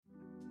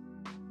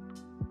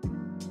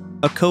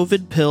a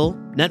COVID pill,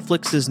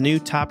 Netflix's new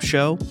top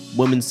show,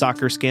 women's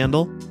soccer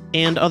scandal,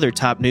 and other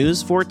top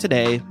news for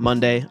today,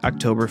 Monday,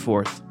 October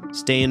 4th.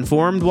 Stay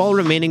informed while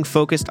remaining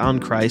focused on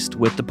Christ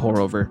with the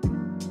pour-over.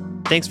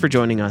 Thanks for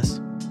joining us.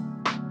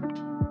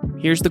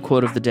 Here's the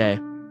quote of the day.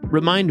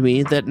 Remind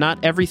me that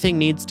not everything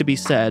needs to be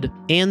said,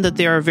 and that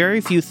there are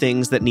very few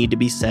things that need to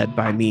be said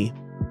by me.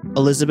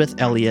 Elizabeth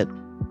Elliot.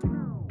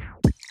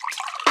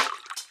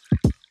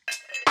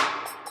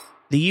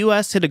 The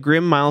U.S. hit a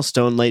grim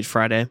milestone late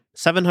Friday,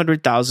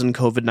 700,000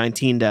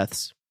 COVID-19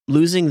 deaths.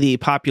 Losing the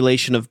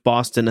population of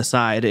Boston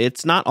aside,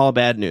 it's not all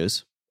bad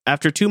news.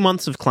 After 2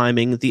 months of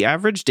climbing, the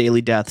average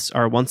daily deaths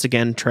are once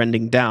again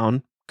trending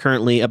down,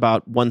 currently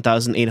about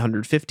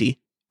 1,850,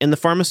 and the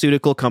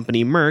pharmaceutical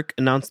company Merck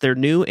announced their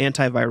new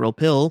antiviral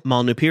pill,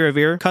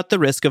 Molnupiravir, cut the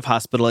risk of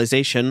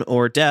hospitalization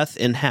or death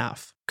in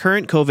half.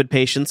 Current COVID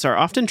patients are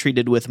often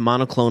treated with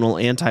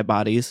monoclonal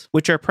antibodies,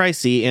 which are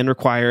pricey and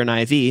require an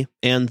IV,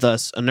 and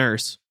thus a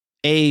nurse.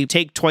 A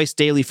take twice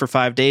daily for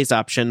 5 days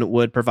option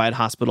would provide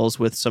hospitals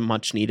with some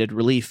much-needed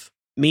relief.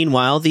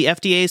 Meanwhile, the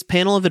FDA's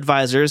panel of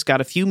advisors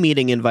got a few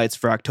meeting invites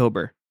for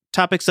October.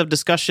 Topics of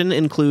discussion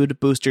include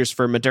boosters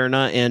for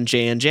Moderna and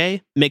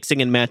J&J,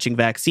 mixing and matching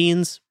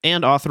vaccines,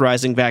 and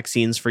authorizing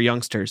vaccines for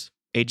youngsters,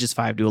 ages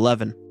 5 to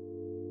 11.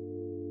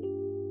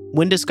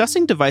 When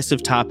discussing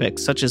divisive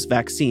topics such as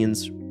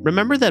vaccines,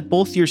 remember that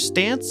both your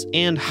stance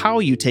and how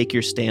you take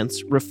your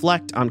stance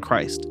reflect on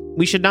Christ.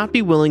 We should not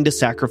be willing to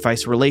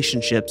sacrifice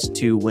relationships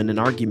to win an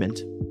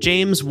argument.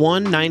 James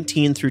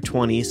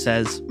 1:19-20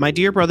 says, "My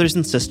dear brothers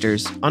and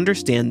sisters,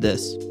 understand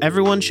this.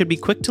 Everyone should be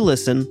quick to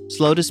listen,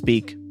 slow to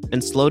speak,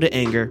 and slow to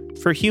anger,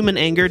 for human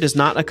anger does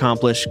not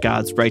accomplish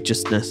God's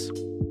righteousness."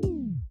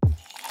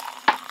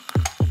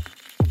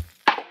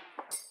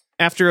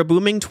 After a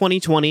booming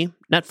 2020,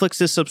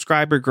 Netflix's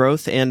subscriber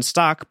growth and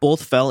stock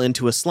both fell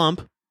into a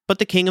slump, but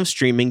the king of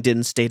streaming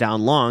didn't stay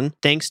down long,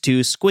 thanks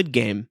to Squid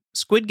Game.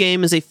 Squid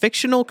Game is a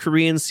fictional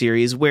Korean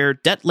series where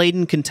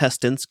debt-laden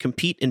contestants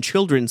compete in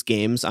children's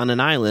games on an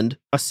island.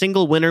 A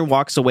single winner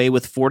walks away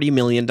with $40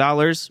 million,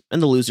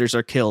 and the losers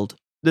are killed.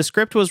 The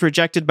script was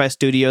rejected by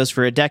studios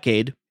for a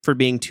decade, for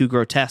being too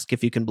grotesque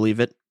if you can believe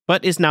it,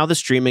 but is now the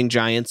streaming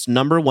giant's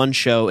 #1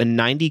 show in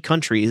 90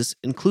 countries,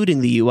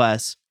 including the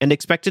US, and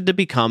expected to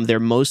become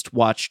their most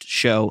watched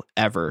show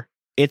ever.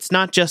 It's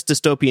not just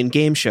dystopian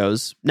game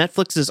shows.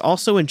 Netflix is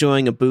also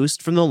enjoying a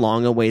boost from the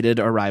long-awaited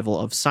arrival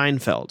of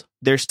Seinfeld.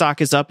 Their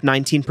stock is up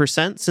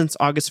 19% since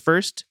August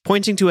 1st,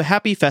 pointing to a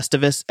happy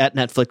Festivus at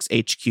Netflix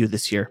HQ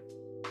this year.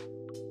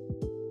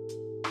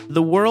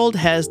 The world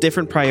has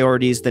different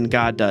priorities than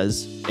God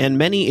does, and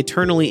many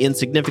eternally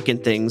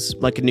insignificant things,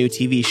 like a new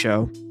TV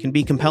show, can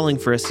be compelling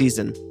for a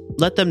season.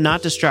 Let them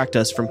not distract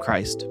us from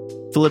Christ.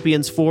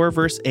 Philippians 4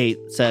 verse 8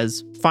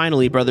 says,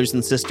 "Finally, brothers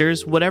and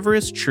sisters, whatever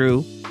is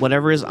true,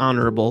 whatever is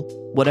honorable,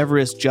 whatever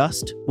is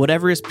just,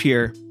 whatever is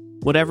pure,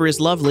 whatever is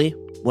lovely,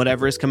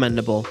 whatever is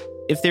commendable,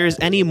 if there is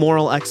any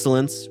moral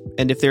excellence,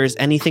 and if there is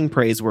anything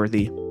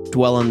praiseworthy,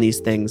 dwell on these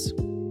things."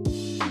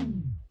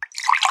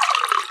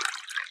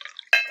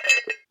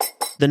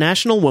 The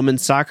National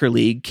Women's Soccer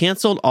League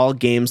canceled all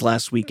games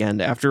last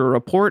weekend after a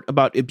report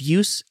about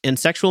abuse and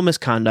sexual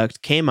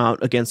misconduct came out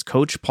against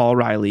coach Paul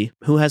Riley,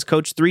 who has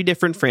coached 3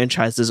 different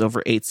franchises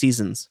over 8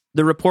 seasons.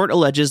 The report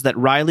alleges that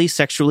Riley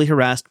sexually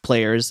harassed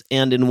players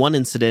and, in one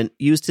incident,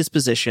 used his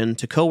position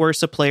to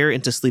coerce a player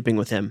into sleeping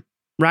with him.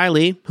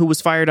 Riley, who was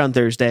fired on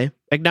Thursday,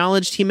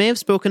 acknowledged he may have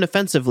spoken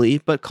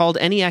offensively, but called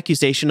any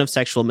accusation of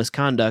sexual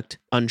misconduct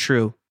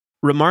untrue.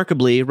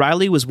 Remarkably,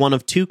 Riley was one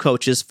of 2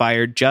 coaches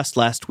fired just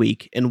last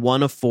week and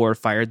one of 4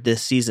 fired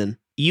this season.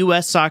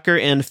 U.S. Soccer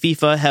and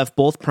FIFA have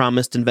both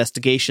promised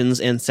investigations,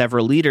 and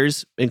several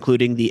leaders,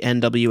 including the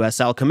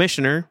NWSL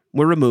commissioner,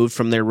 were removed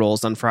from their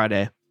roles on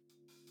Friday.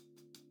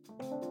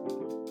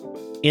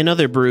 In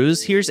other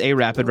brews, here's a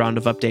rapid round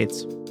of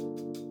updates.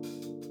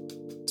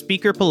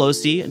 Speaker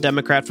Pelosi, a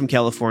Democrat from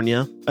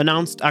California,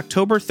 announced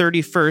October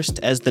 31st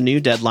as the new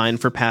deadline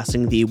for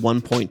passing the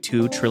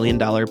 $1.2 trillion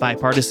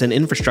bipartisan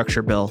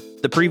infrastructure bill.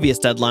 The previous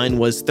deadline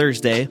was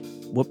Thursday.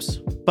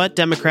 But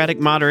Democratic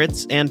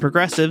moderates and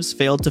progressives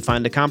failed to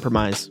find a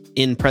compromise.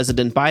 In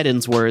President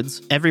Biden's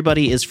words,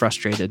 everybody is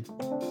frustrated.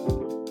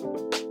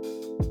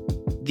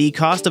 The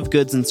cost of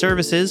goods and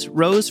services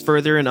rose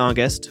further in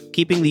August,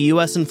 keeping the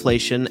U.S.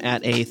 inflation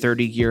at a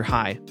 30-year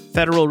high.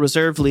 Federal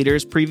Reserve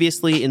leaders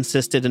previously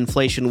insisted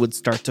inflation would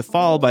start to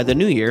fall by the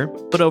new year,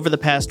 but over the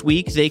past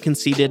week, they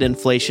conceded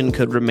inflation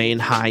could remain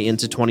high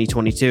into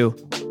 2022.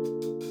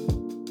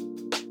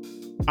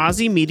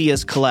 Aussie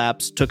Media's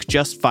collapse took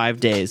just 5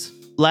 days.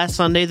 Last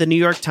Sunday, the New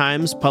York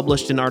Times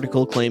published an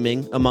article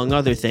claiming, among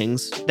other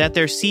things, that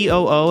their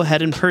COO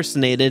had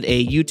impersonated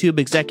a YouTube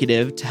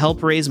executive to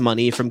help raise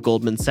money from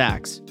Goldman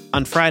Sachs.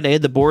 On Friday,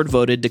 the board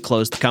voted to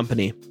close the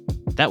company.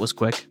 That was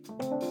quick.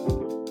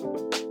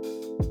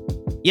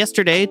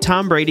 Yesterday,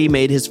 Tom Brady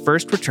made his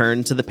first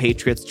return to the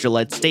Patriots'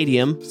 Gillette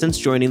Stadium since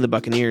joining the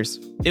Buccaneers.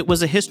 It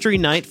was a history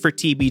night for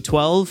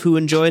TB12, who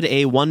enjoyed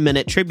a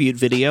 1-minute tribute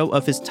video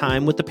of his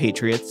time with the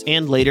Patriots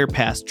and later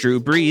passed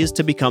Drew Brees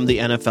to become the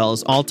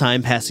NFL's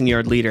all-time passing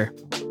yard leader.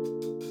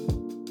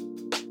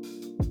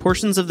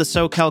 Portions of the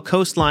SoCal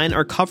coastline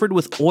are covered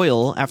with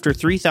oil after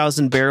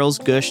 3,000 barrels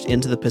gushed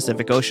into the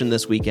Pacific Ocean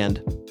this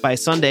weekend. By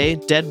Sunday,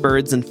 dead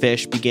birds and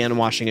fish began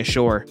washing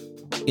ashore.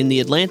 In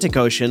the Atlantic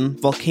Ocean,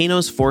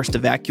 volcanoes forced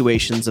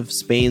evacuations of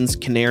Spain's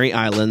Canary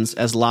Islands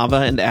as lava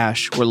and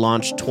ash were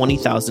launched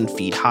 20,000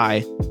 feet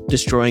high,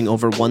 destroying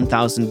over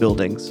 1,000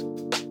 buildings.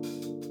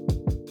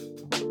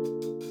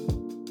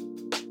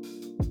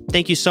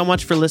 Thank you so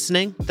much for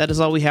listening. That is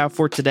all we have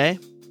for today.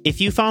 If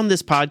you found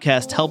this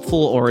podcast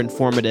helpful or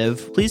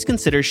informative, please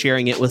consider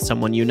sharing it with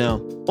someone you know.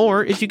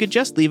 Or if you could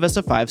just leave us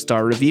a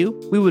 5-star review,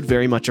 we would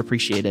very much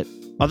appreciate it.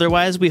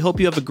 Otherwise, we hope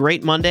you have a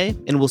great Monday,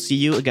 and we'll see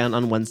you again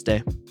on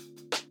Wednesday.